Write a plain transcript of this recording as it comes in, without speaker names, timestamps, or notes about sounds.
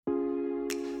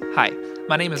Hi,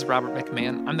 my name is Robert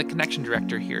McMahon. I'm the Connection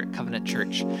Director here at Covenant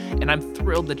Church, and I'm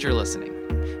thrilled that you're listening.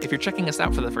 If you're checking us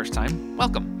out for the first time,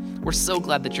 welcome. We're so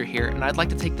glad that you're here, and I'd like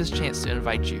to take this chance to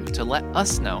invite you to let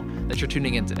us know that you're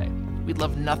tuning in today. We'd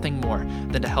love nothing more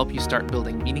than to help you start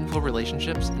building meaningful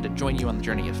relationships and to join you on the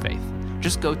journey of faith.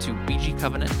 Just go to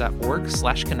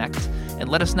bgcovenant.org/connect and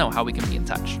let us know how we can be in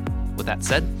touch. With that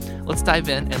said, let's dive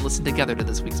in and listen together to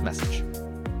this week's message.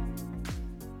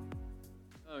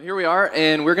 Here we are,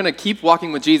 and we're going to keep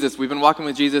walking with Jesus. We've been walking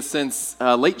with Jesus since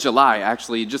late July,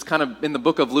 actually, just kind of in the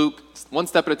book of Luke, one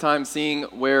step at a time, seeing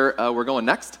where we're going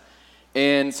next.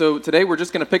 And so today we're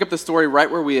just going to pick up the story right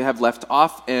where we have left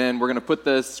off, and we're going to put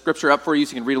the scripture up for you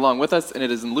so you can read along with us, and it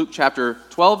is in Luke chapter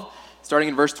 12, starting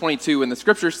in verse 22, and the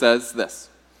scripture says this.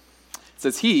 It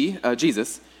says, He,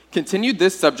 Jesus, continued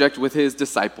this subject with his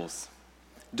disciples.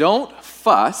 Don't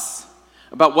fuss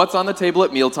about what's on the table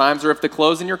at mealtimes or if the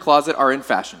clothes in your closet are in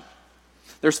fashion.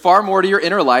 There's far more to your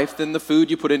inner life than the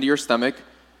food you put into your stomach,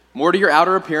 more to your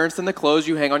outer appearance than the clothes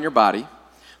you hang on your body.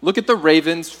 Look at the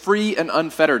ravens, free and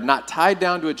unfettered, not tied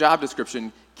down to a job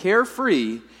description,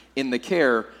 carefree in the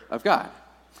care of God.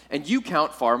 And you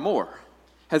count far more.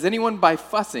 Has anyone by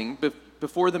fussing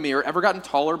before the mirror ever gotten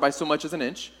taller by so much as an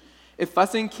inch? If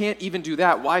fussing can't even do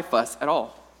that, why fuss at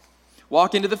all?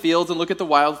 Walk into the fields and look at the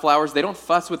wildflowers. They don't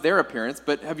fuss with their appearance,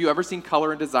 but have you ever seen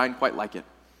color and design quite like it?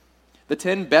 The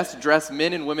 10 best-dressed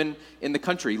men and women in the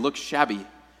country look shabby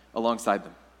alongside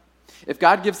them. If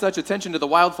God gives such attention to the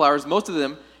wildflowers, most of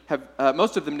them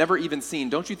never even seen,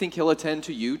 don't you think he'll attend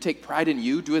to you, take pride in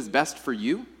you, do his best for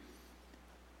you?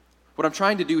 What I'm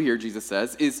trying to do here, Jesus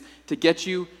says, is to get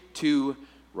you to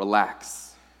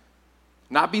relax.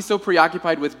 Not be so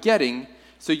preoccupied with getting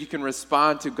so you can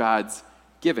respond to God's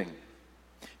giving.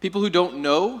 People who don't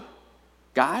know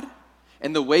God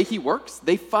and the way he works,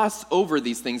 they fuss over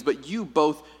these things, but you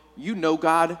know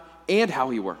God and how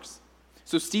he works.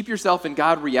 So steep yourself in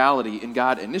God reality, in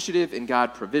God initiative, in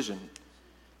God provision.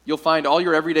 You'll find all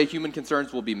your everyday human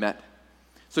concerns will be met.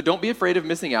 So don't be afraid of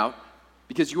missing out,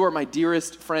 because you are my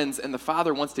dearest friends, and the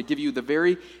Father wants to give you the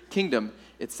very kingdom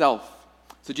itself.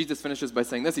 So Jesus finishes by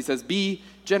saying this. He says, be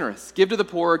generous, give to the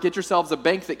poor, get yourselves a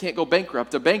bank that can't go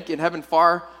bankrupt, a bank in heaven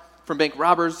far from bank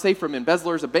robbers, safe from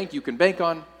embezzlers, a bank you can bank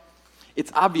on.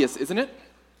 It's obvious, isn't it?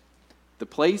 The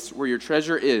place where your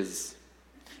treasure is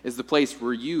the place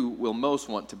where you will most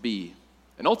want to be,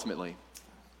 and ultimately,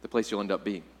 the place you'll end up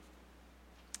being.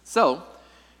 So,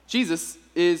 Jesus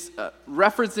is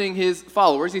referencing his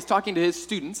followers. He's talking to his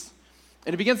students,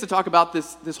 and he begins to talk about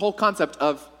this whole concept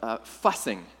of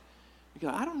fussing. You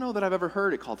go, I don't know that I've ever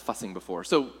heard it called fussing before.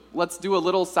 So let's do a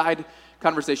little side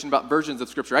conversation about versions of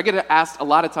Scripture. I get asked a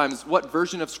lot of times, what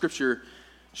version of Scripture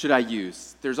should I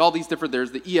use? There's all these different, there's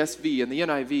the ESV and the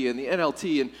NIV and the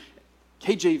NLT and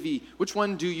KJV. Which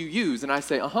one do you use? And I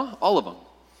say, all of them.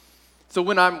 So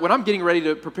when I'm getting ready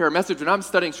to prepare a message, when I'm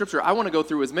studying Scripture, I want to go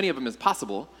through as many of them as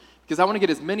possible because I want to get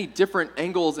as many different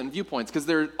angles and viewpoints because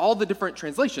they're all the different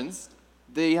translations,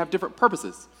 they have different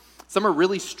purposes. Some are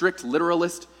really strict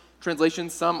literalist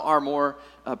translations, some are more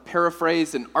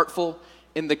paraphrased and artful.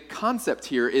 And the concept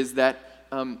here is that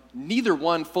neither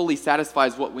one fully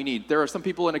satisfies what we need. There are some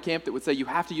people in a camp that would say you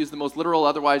have to use the most literal,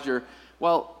 otherwise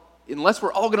unless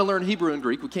we're all going to learn Hebrew and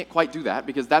Greek, we can't quite do that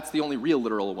because that's the only real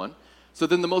literal one. So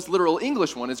then the most literal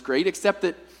English one is great, except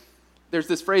that there's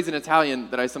this phrase in Italian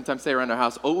that I sometimes say around our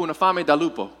house, ho una fame da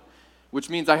lupo, which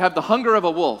means I have the hunger of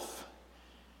a wolf.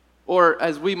 Or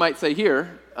as we might say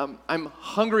here, I'm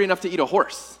hungry enough to eat a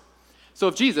horse. So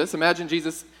if imagine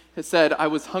Jesus has said, I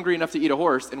was hungry enough to eat a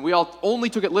horse, and we all only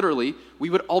took it literally, we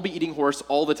would all be eating horse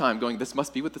all the time, going, this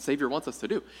must be what the Savior wants us to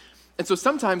do. And so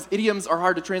sometimes idioms are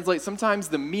hard to translate. Sometimes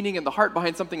the meaning and the heart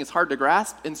behind something is hard to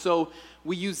grasp. And so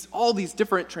we use all these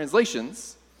different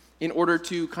translations in order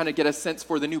to kind of get a sense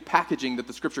for the new packaging that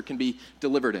the Scripture can be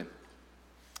delivered in.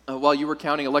 While you were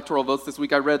counting electoral votes this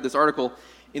week, I read this article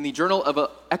in the Journal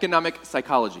of Economic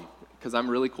Psychology, because I'm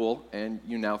really cool, and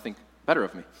you now think better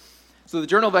of me. So the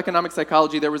Journal of Economic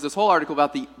Psychology, there was this whole article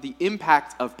about the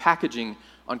impact of packaging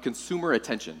on consumer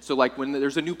attention. So like when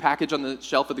there's a new package on the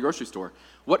shelf at the grocery store,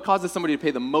 what causes somebody to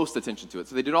pay the most attention to it?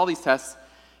 So they did all these tests,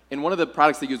 and one of the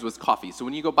products they used was coffee. So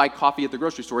when you go buy coffee at the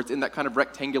grocery store, it's in that kind of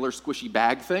rectangular squishy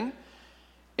bag thing.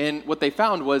 And what they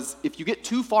found was if you get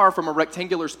too far from a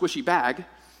rectangular squishy bag,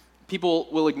 people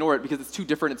will ignore it because it's too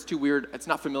different, it's too weird, it's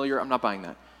not familiar, I'm not buying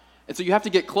that. And so you have to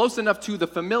get close enough to the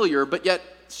familiar, but yet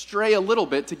stray a little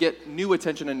bit to get new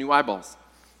attention and new eyeballs.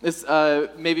 This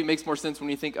maybe makes more sense when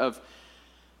you think of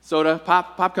soda.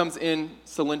 Pop comes in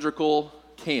cylindrical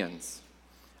cans.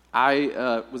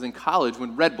 I was in college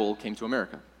when Red Bull came to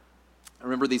America. I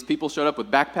remember these people showed up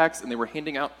with backpacks, and they were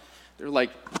handing out, they're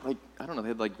like I don't know, they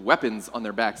had like weapons on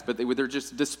their backs, but they're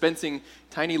just dispensing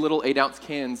tiny little 8-ounce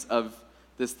cans of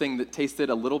this thing that tasted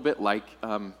a little bit like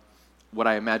what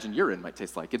I imagine urine might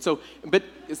taste like. And so, but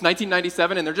it's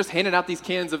 1997, and they're just handing out these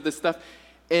cans of this stuff,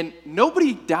 and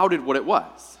nobody doubted what it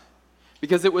was,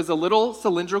 because it was a little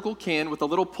cylindrical can with a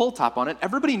little pull top on it.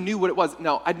 Everybody knew what it was.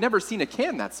 Now, I'd never seen a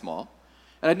can that small,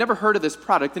 and I'd never heard of this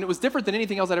product, and it was different than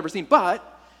anything else I'd ever seen,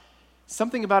 but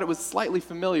something about it was slightly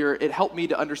familiar. It helped me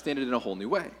to understand it in a whole new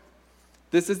way.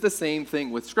 This is the same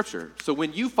thing with Scripture. So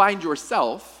when you find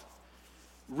yourself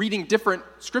reading different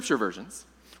Scripture versions,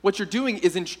 what you're doing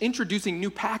is introducing new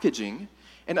packaging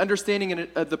and understanding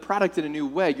the product in a new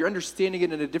way. You're understanding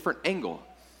it in a different angle.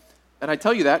 And I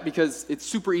tell you that because it's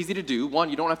super easy to do. One,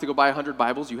 you don't have to go buy 100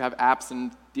 Bibles. You have apps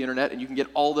and the internet, and you can get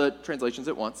all the translations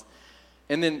at once.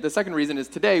 And then the second reason is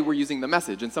today we're using the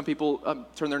Message, and some people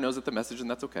turn their nose at the Message, and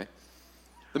that's okay.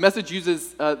 The Message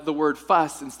uses the word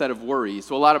fuss instead of worry.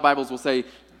 So a lot of Bibles will say,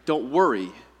 don't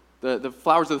worry. The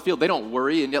flowers of the field, they don't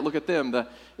worry, and yet look at them.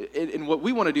 And what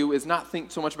we want to do is not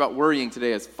think so much about worrying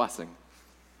today as fussing.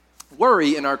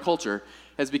 Worry in our culture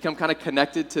has become kind of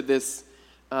connected to this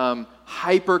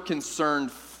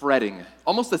hyper-concerned fretting,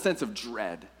 almost a sense of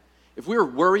dread. If we're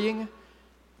worrying,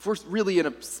 if we're really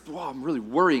I'm really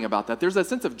worrying about that, there's a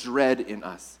sense of dread in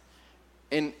us.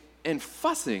 And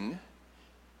fussing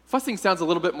sounds a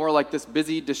little bit more like this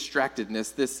busy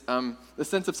distractedness, the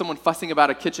sense of someone fussing about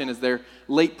a kitchen as they're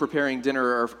late preparing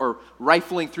dinner or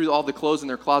rifling through all the clothes in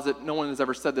their closet. No one has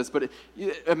ever said this, but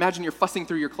imagine you're fussing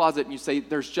through your closet and you say,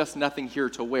 there's just nothing here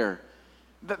to wear.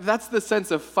 That's the sense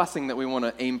of fussing that we want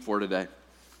to aim for today.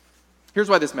 Here's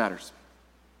why this matters.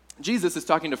 Jesus is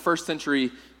talking to first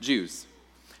century Jews.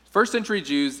 First century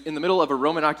Jews, in the middle of a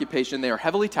Roman occupation, they are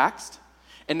heavily taxed,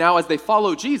 and now as they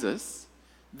follow Jesus,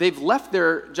 they've left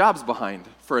their jobs behind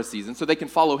for a season so they can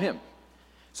follow him.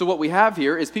 So what we have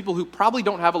here is people who probably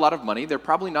don't have a lot of money. They're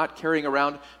probably not carrying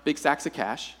around big sacks of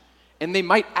cash, and they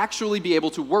might actually be able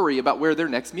to worry about where their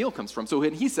next meal comes from. So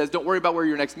when he says, don't worry about where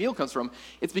your next meal comes from,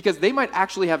 it's because they might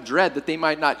actually have dread that they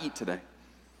might not eat today.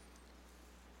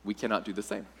 We cannot do the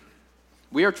same.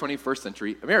 We are 21st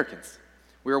century Americans.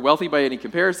 We are wealthy by any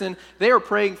comparison. They are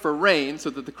praying for rain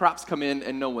so that the crops come in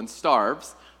and no one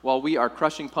starves, while we are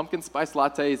crushing pumpkin spice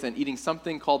lattes and eating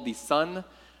something called the son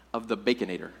of the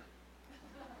Baconator.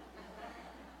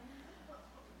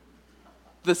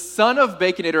 The son of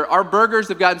Baconator. Our burgers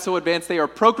have gotten so advanced, they are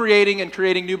procreating and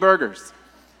creating new burgers.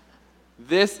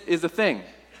 This is a thing.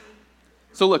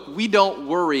 So look, we don't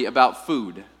worry about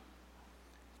food,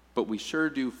 but we sure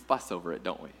do fuss over it,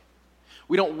 don't we?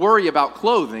 We don't worry about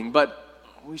clothing, but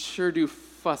we sure do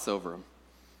fuss over them.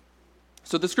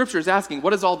 So the scripture is asking,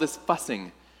 what does all this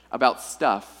fussing about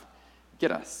stuff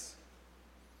get us?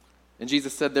 And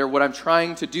Jesus said there, what I'm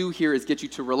trying to do here is get you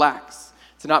to relax,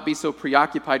 to not be so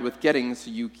preoccupied with getting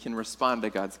so you can respond to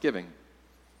God's giving.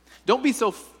 Don't be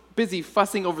so busy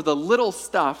fussing over the little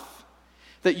stuff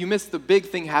that you miss the big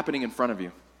thing happening in front of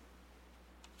you.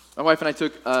 My wife and I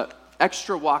took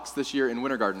extra walks this year in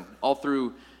Winter Garden, all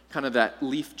through kind of that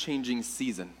leaf-changing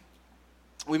season.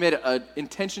 We made an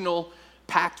intentional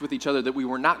pact with each other that we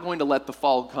were not going to let the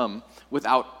fall come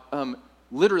without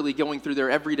literally going through there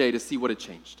every day to see what had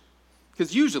changed.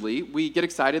 Because usually we get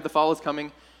excited, the fall is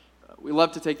coming, we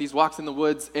love to take these walks in the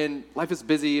woods, and life is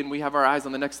busy, and we have our eyes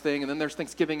on the next thing, and then there's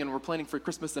Thanksgiving, and we're planning for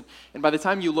Christmas, and by the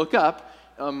time you look up,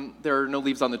 there are no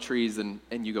leaves on the trees, and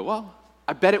you go, well,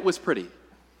 I bet it was pretty.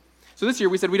 So this year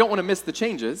we said we don't want to miss the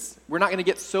changes. We're not going to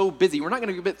get so busy. We're not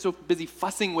going to get so busy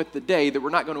fussing with the day that we're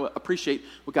not going to appreciate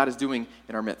what God is doing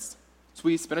in our midst. So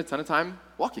we spent a ton of time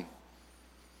walking.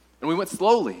 And we went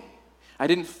slowly. I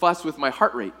didn't fuss with my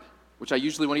heart rate, which I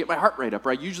usually want to get my heart rate up, or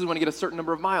I usually want to get a certain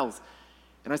number of miles.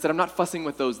 And I said, I'm not fussing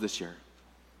with those this year.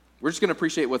 We're just going to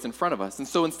appreciate what's in front of us. And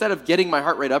so instead of getting my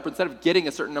heart rate up, instead of getting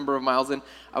a certain number of miles in,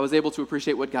 I was able to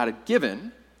appreciate what God had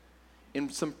given in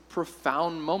some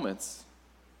profound moments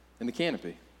in the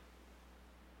canopy.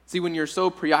 See, when you're so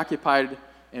preoccupied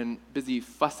and busy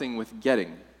fussing with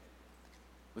getting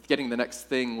the next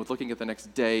thing, with looking at the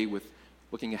next day, with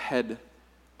looking ahead,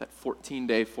 that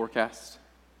 14-day forecast,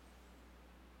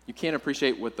 you can't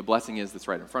appreciate what the blessing is that's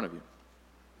right in front of you.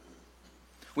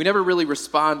 We never really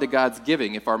respond to God's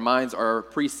giving if our minds are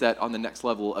preset on the next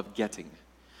level of getting.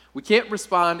 We can't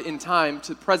respond in time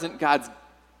to present God's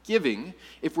giving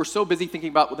if we're so busy thinking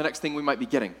about the next thing we might be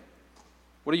getting.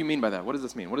 What do you mean by that? What does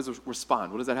this mean? What does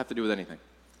respond? What does that have to do with anything?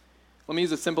 Let me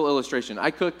use a simple illustration. I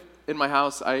cook in my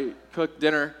house. I cook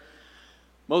dinner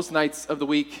most nights of the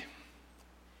week.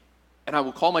 And I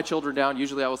will call my children down.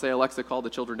 Usually I will say, Alexa, call the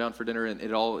children down for dinner, and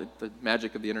the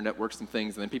magic of the internet works some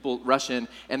things. And then people rush in,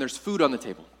 and there's food on the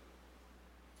table.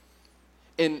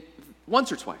 And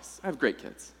once or twice, I have great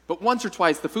kids, but once or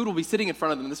twice, the food will be sitting in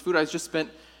front of them. This food I just spent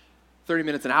 30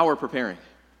 minutes, an hour preparing.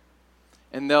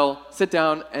 And they'll sit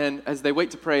down, and as they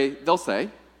wait to pray, they'll say,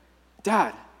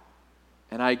 Dad.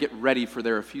 And I get ready for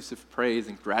their effusive praise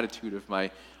and gratitude of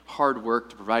my hard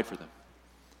work to provide for them.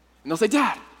 And they'll say,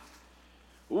 Dad,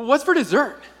 what's for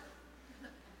dessert?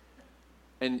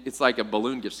 And it's like a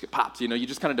balloon just pops, you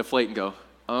just kind of deflate and go,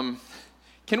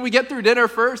 can we get through dinner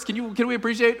first? Can we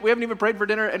appreciate, we haven't even prayed for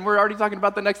dinner and we're already talking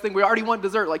about the next thing. We already want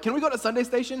dessert. Like, can we go to Sunday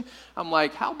Station? I'm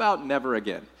like, how about never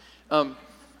again?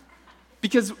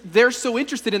 Because they're so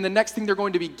interested in the next thing they're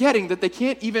going to be getting that they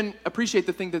can't even appreciate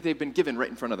the thing that they've been given right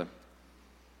in front of them.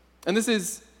 And this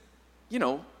is,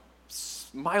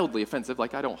 mildly offensive.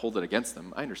 Like, I don't hold it against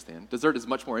them. I understand. Dessert is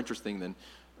much more interesting than,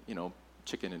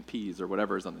 chicken and peas or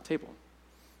whatever is on the table.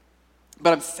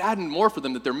 But I'm saddened more for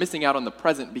them that they're missing out on the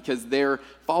present because they're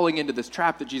falling into this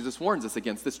trap that Jesus warns us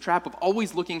against, this trap of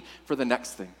always looking for the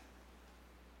next thing.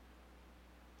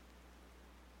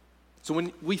 So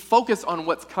when we focus on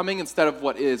what's coming instead of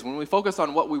what is, when we focus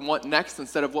on what we want next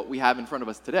instead of what we have in front of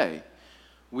us today,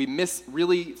 we miss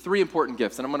really three important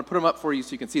gifts. And I'm going to put them up for you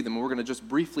so you can see them, and we're going to just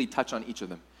briefly touch on each of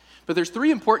them. But there's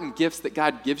three important gifts that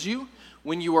God gives you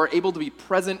when you are able to be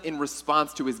present in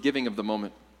response to his giving of the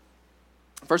moment.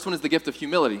 The first one is the gift of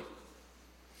humility.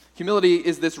 Humility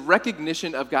is this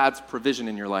recognition of God's provision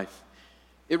in your life.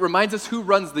 It reminds us who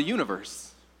runs the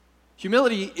universe.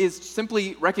 Humility is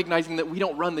simply recognizing that we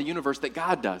don't run the universe, that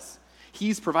God does.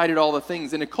 He's provided all the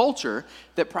things in a culture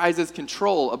that prizes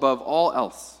control above all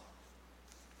else.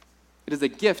 It is a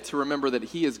gift to remember that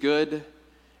he is good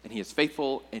and he is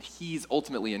faithful and he's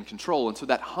ultimately in control. And so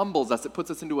that humbles us. It puts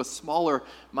us into a smaller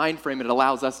mind frame and it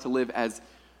allows us to live as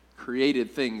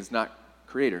created things, not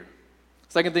creator.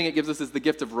 Second thing it gives us is the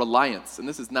gift of reliance. And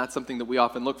this is not something that we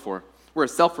often look for. We're a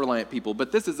self-reliant people,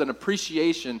 but this is an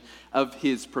appreciation of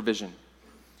his provision.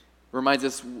 It reminds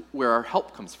us where our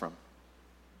help comes from.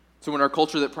 So in our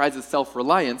culture that prizes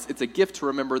self-reliance, it's a gift to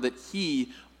remember that he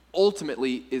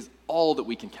ultimately is all that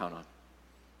we can count on.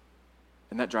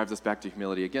 And that drives us back to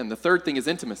humility again. The third thing is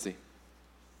intimacy.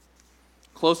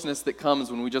 Closeness that comes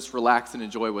when we just relax and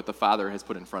enjoy what the Father has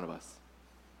put in front of us.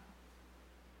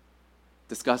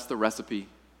 Discuss the recipe,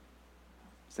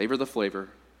 savor the flavor,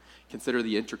 consider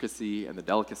the intricacy and the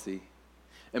delicacy,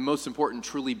 and most important,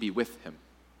 truly be with him.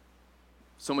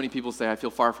 So many people say, I feel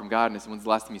far from God, and I say, when's the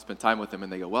last time you spent time with him?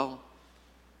 And they go, well,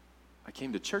 I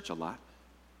came to church a lot.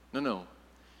 No.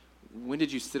 When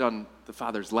did you sit on the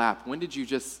Father's lap? When did you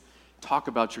just talk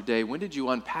about your day? When did you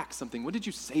unpack something? When did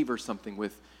you savor something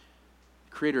with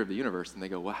the creator of the universe? And they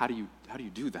go, well, how do you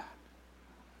do that?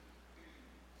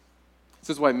 This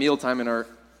is why mealtime in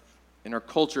our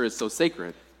culture is so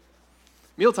sacred.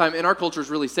 Mealtime in our culture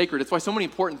is really sacred. It's why so many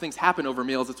important things happen over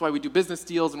meals. It's why we do business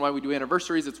deals and why we do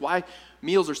anniversaries. It's why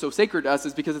meals are so sacred to us,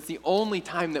 is because it's the only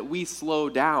time that we slow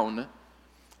down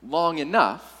long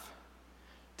enough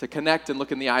to connect and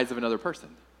look in the eyes of another person.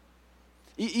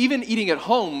 Even eating at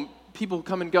home, people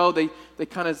come and go. They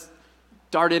kind of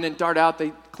dart in and dart out.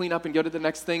 They clean up and go to the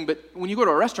next thing. But when you go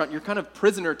to a restaurant, you're kind of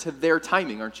prisoner to their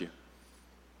timing, aren't you?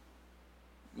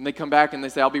 And they come back and they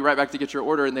say, I'll be right back to get your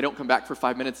order, and they don't come back for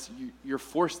 5 minutes. You're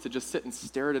forced to just sit and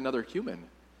stare at another human.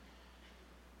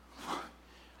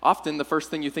 Often the first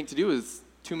thing you think to do is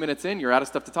 2 minutes in, you're out of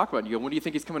stuff to talk about. And you go, when do you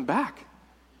think he's coming back?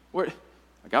 I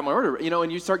got my order,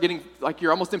 and you start getting like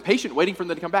you're almost impatient waiting for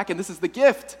them to come back, and this is the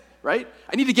gift, right?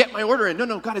 I need to get my order in.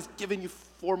 No, God has given you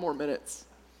 4 more minutes.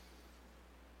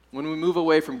 When we move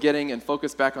away from getting and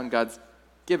focus back on God's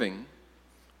giving,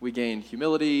 we gain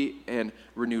humility and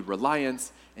renewed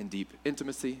reliance and deep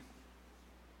intimacy.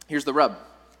 Here's the rub.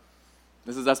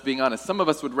 This is us being honest. Some of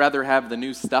us would rather have the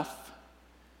new stuff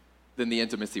than the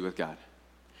intimacy with God.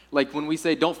 Like when we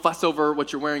say, don't fuss over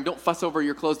what you're wearing, don't fuss over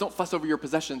your clothes, don't fuss over your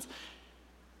possessions.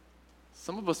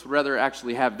 Some of us would rather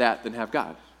actually have that than have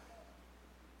God.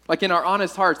 Like in our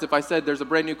honest hearts, if I said there's a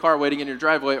brand new car waiting in your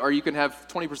driveway, or you can have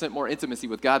 20% more intimacy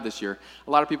with God this year,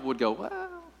 a lot of people would go, well,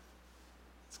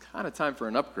 it's kind of time for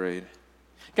an upgrade.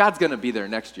 God's going to be there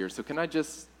next year, so can I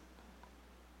just...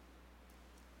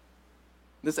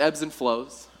 This ebbs and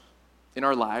flows in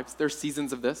our lives. There's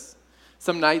seasons of this.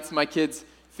 Some nights my kids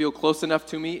feel close enough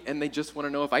to me and they just want to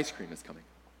know if ice cream is coming.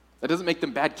 That doesn't make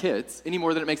them bad kids any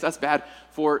more than it makes us bad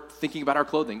for thinking about our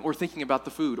clothing or thinking about the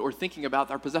food or thinking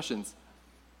about our possessions.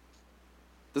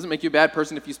 It doesn't make you a bad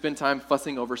person if you spend time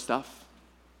fussing over stuff.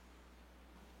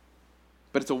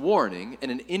 But it's a warning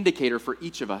and an indicator for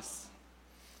each of us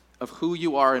of who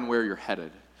you are and where you're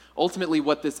headed. Ultimately,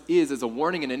 what this is a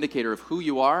warning and indicator of who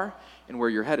you are and where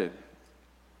you're headed.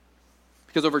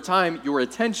 Because over time, your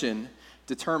attention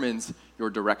determines your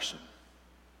direction.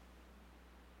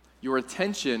 Your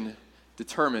attention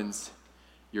determines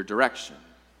your direction.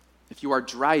 If you are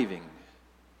driving,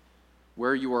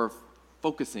 where you are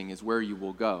focusing is where you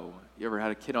will go. You ever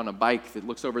had a kid on a bike that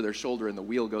looks over their shoulder and the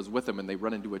wheel goes with them and they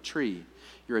run into a tree?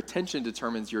 Your attention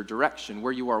determines your direction.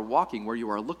 Where you are walking, where you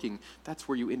are looking, that's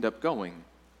where you end up going.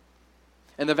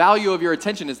 And the value of your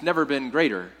attention has never been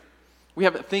greater. We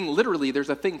have a thing, literally, there's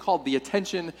a thing called the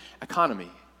attention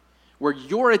economy, where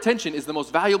your attention is the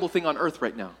most valuable thing on earth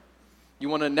right now. You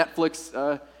want a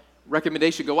Netflix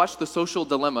recommendation, go watch The Social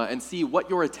Dilemma and see what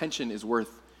your attention is worth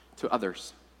to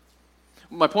others.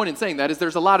 My point in saying that is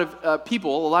there's a lot of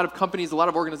people, a lot of companies, a lot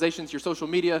of organizations, your social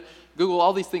media, Google,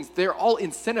 all these things, they're all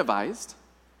incentivized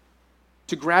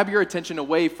to grab your attention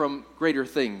away from greater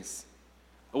things,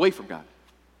 away from God.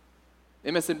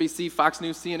 MSNBC, Fox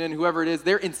News, CNN, whoever it is,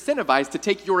 they're incentivized to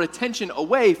take your attention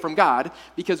away from God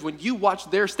because when you watch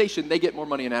their station, they get more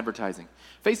money in advertising.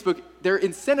 Facebook, they're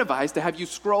incentivized to have you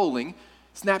scrolling,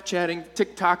 Snapchatting,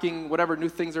 TikToking, whatever new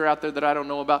things are out there that I don't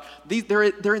know about.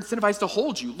 They're incentivized to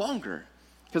hold you longer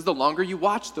because the longer you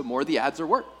watch, the more the ads are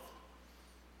worth.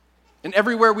 And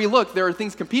everywhere we look, there are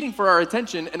things competing for our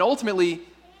attention, and ultimately,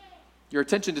 your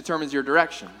attention determines your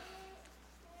direction.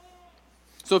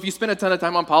 So if you spend a ton of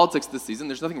time on politics this season,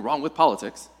 there's nothing wrong with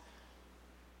politics.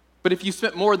 But if you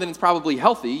spent more than is probably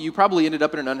healthy, you probably ended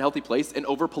up in an unhealthy place and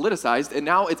over-politicized, and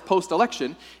now it's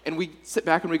post-election, and we sit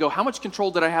back and we go, how much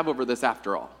control did I have over this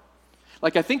after all?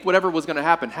 Like, I think whatever was going to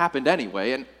happen happened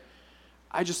anyway, and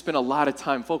I just spent a lot of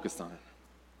time focused on it.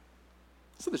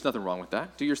 So there's nothing wrong with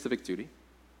that. Do your civic duty.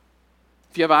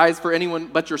 If you have eyes for anyone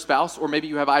but your spouse, or maybe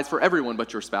you have eyes for everyone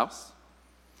but your spouse,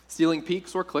 stealing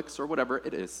peeks or clicks or whatever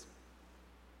it is,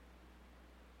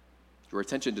 your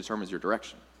attention determines your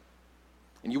direction.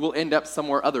 And you will end up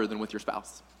somewhere other than with your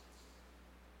spouse.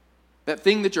 That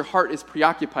thing that your heart is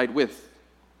preoccupied with,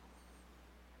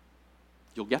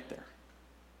 you'll get there.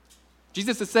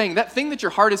 Jesus is saying that thing that your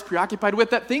heart is preoccupied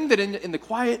with, that thing that in the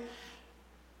quiet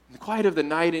of the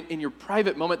night, in your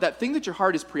private moment, that thing that your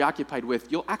heart is preoccupied with,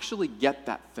 you'll actually get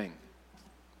that thing.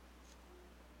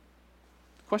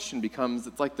 The question becomes,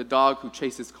 it's like the dog who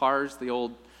chases cars, the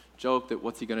old joke that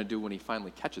what's he going to do when he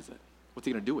finally catches it? What's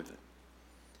he going to do with it?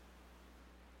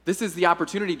 This is the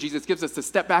opportunity Jesus gives us to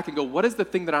step back and go, what is the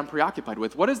thing that I'm preoccupied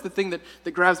with? What is the thing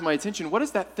that grabs my attention? What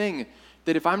is that thing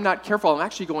that if I'm not careful, I'm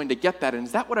actually going to get that? And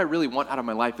is that what I really want out of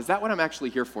my life? Is that what I'm actually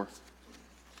here for?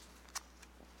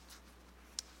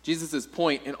 Jesus'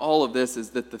 point in all of this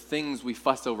is that the things we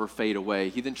fuss over fade away.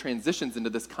 He then transitions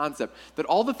into this concept that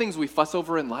all the things we fuss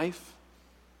over in life,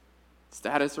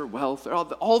 status or wealth,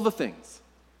 all the things,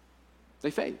 they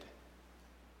fade.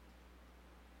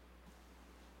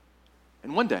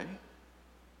 And one day,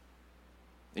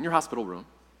 in your hospital room,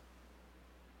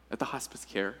 at the hospice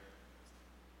care,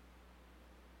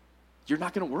 you're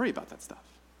not going to worry about that stuff.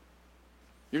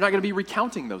 You're not going to be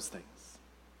recounting those things.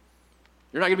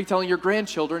 You're not going to be telling your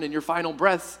grandchildren in your final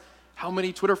breaths how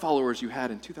many Twitter followers you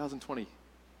had in 2020.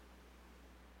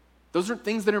 Those aren't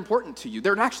things that are important to you.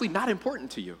 They're actually not important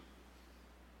to you.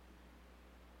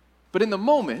 But in the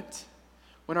moment,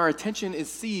 when our attention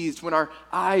is seized, when our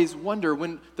eyes wander,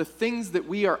 when the things that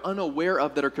we are unaware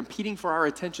of that are competing for our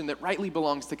attention that rightly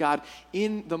belongs to God,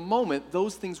 in the moment,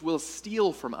 those things will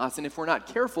steal from us. And if we're not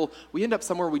careful, we end up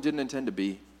somewhere we didn't intend to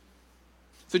be.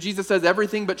 So Jesus says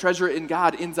everything but treasure in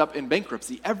God ends up in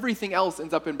bankruptcy. Everything else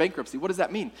ends up in bankruptcy. What does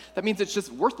that mean? That means it's just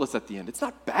worthless at the end. It's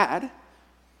not bad.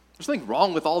 There's nothing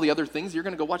wrong with all the other things. You're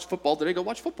going to go watch football today, go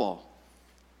watch football.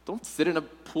 Don't sit in a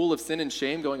pool of sin and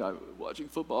shame going, I'm watching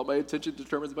football, my attention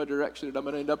determines my direction, and I'm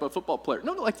going to end up a football player.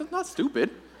 No, like, that's not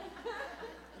stupid.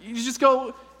 You just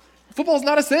go, football's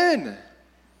not a sin.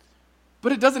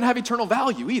 But it doesn't have eternal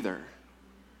value either.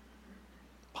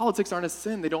 Politics aren't a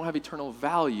sin. They don't have eternal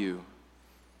value.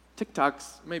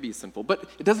 TikTok's maybe sinful, but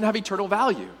it doesn't have eternal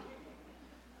value.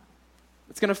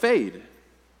 It's going to fade.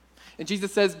 And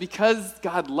Jesus says, because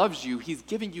God loves you, he's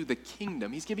giving you the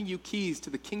kingdom. He's giving you keys to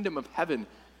the kingdom of heaven,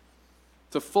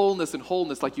 to fullness and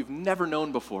wholeness like you've never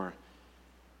known before.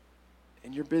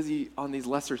 And you're busy on these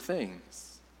lesser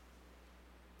things.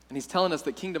 And he's telling us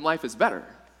that kingdom life is better.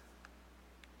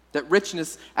 That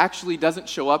richness actually doesn't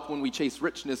show up when we chase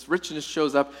richness. Richness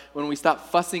shows up when we stop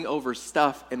fussing over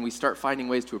stuff and we start finding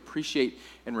ways to appreciate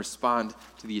and respond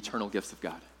to the eternal gifts of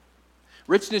God.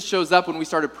 Richness shows up when we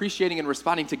start appreciating and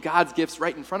responding to God's gifts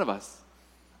right in front of us.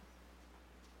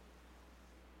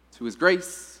 To his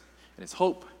grace and his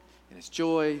hope and his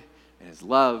joy and his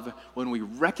love, when we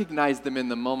recognize them in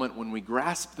the moment, when we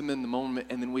grasp them in the moment,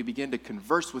 and then we begin to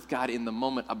converse with God in the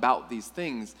moment about these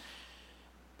things,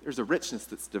 there's a richness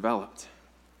that's developed.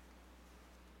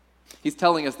 He's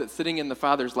telling us that sitting in the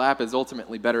Father's lap is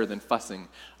ultimately better than fussing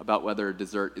about whether a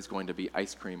dessert is going to be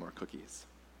ice cream or cookies.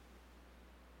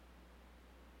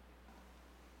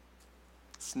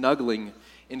 Snuggling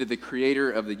into the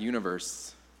creator of the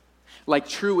universe, like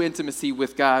true intimacy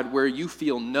with God, where you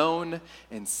feel known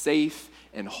and safe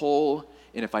and whole.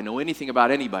 And if I know anything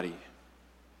about anybody,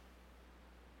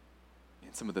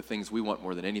 and some of the things we want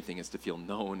more than anything is to feel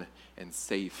known and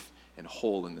safe and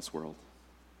whole in this world.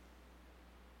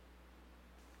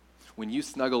 When you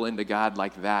snuggle into God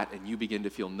like that and you begin to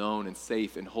feel known and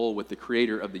safe and whole with the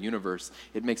creator of the universe,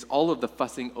 it makes all of the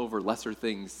fussing over lesser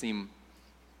things seem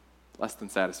less than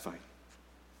satisfying.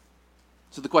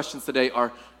 So the questions today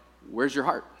are, where's your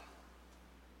heart?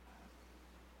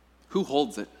 Who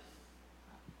holds it?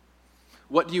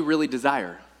 What do you really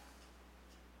desire?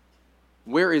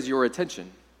 Where is your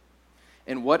attention?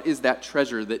 And what is that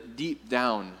treasure that deep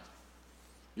down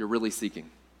you're really seeking?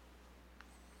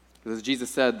 Because as Jesus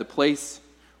said, the place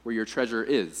where your treasure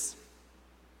is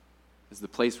the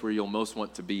place where you'll most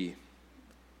want to be.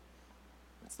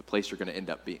 It's the place you're going to end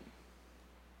up being.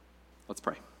 Let's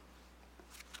pray.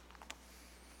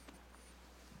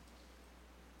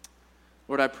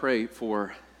 Lord, I pray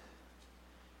for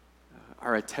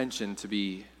our attention to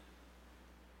be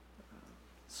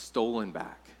stolen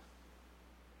back.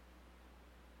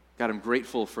 God, I'm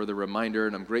grateful for the reminder,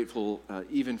 and I'm grateful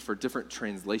even for different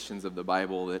translations of the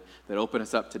Bible that open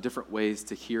us up to different ways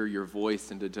to hear your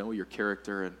voice and to know your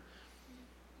character. And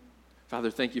Father,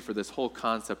 thank you for this whole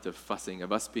concept of fussing,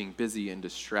 of us being busy and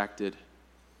distracted.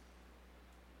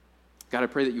 God, I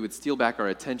pray that you would steal back our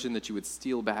attention, that you would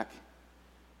steal back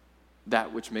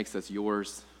that which makes us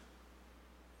yours.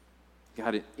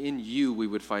 God, in you we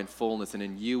would find fullness, and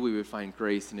in you we would find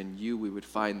grace, and in you we would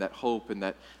find that hope and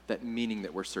that meaning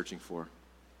that we're searching for.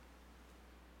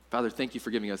 Father, thank you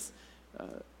for giving us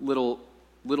little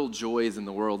joys in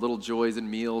the world, little joys in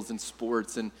meals and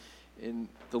sports and in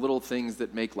the little things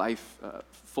that make life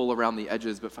full around the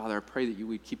edges. But Father, I pray that you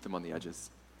would keep them on the edges.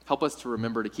 Help us to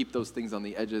remember to keep those things on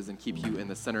the edges and keep you in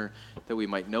the center, that we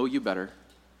might know you better.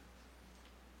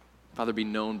 Father, be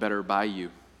known better by you.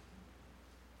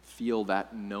 Feel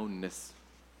that knownness.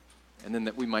 And then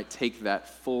that we might take that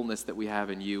fullness that we have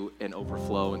in you and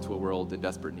overflow into a world in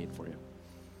desperate need for you.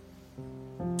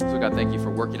 So God, thank you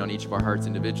for working on each of our hearts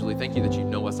individually. Thank you that you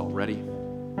know us already.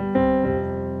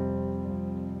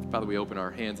 Father, we open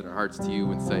our hands and our hearts to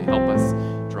you and say, help us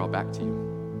draw back to you.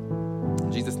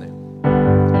 In Jesus' name,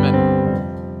 amen.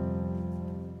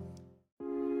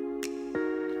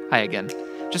 Hi again.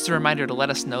 Just a reminder to let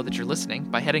us know that you're listening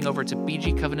by heading over to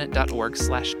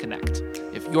bgcovenant.org/connect.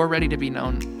 If you're ready to be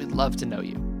known, we'd love to know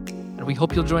you. And we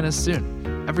hope you'll join us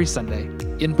soon, every Sunday,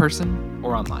 in person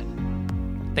or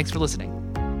online. Thanks for listening.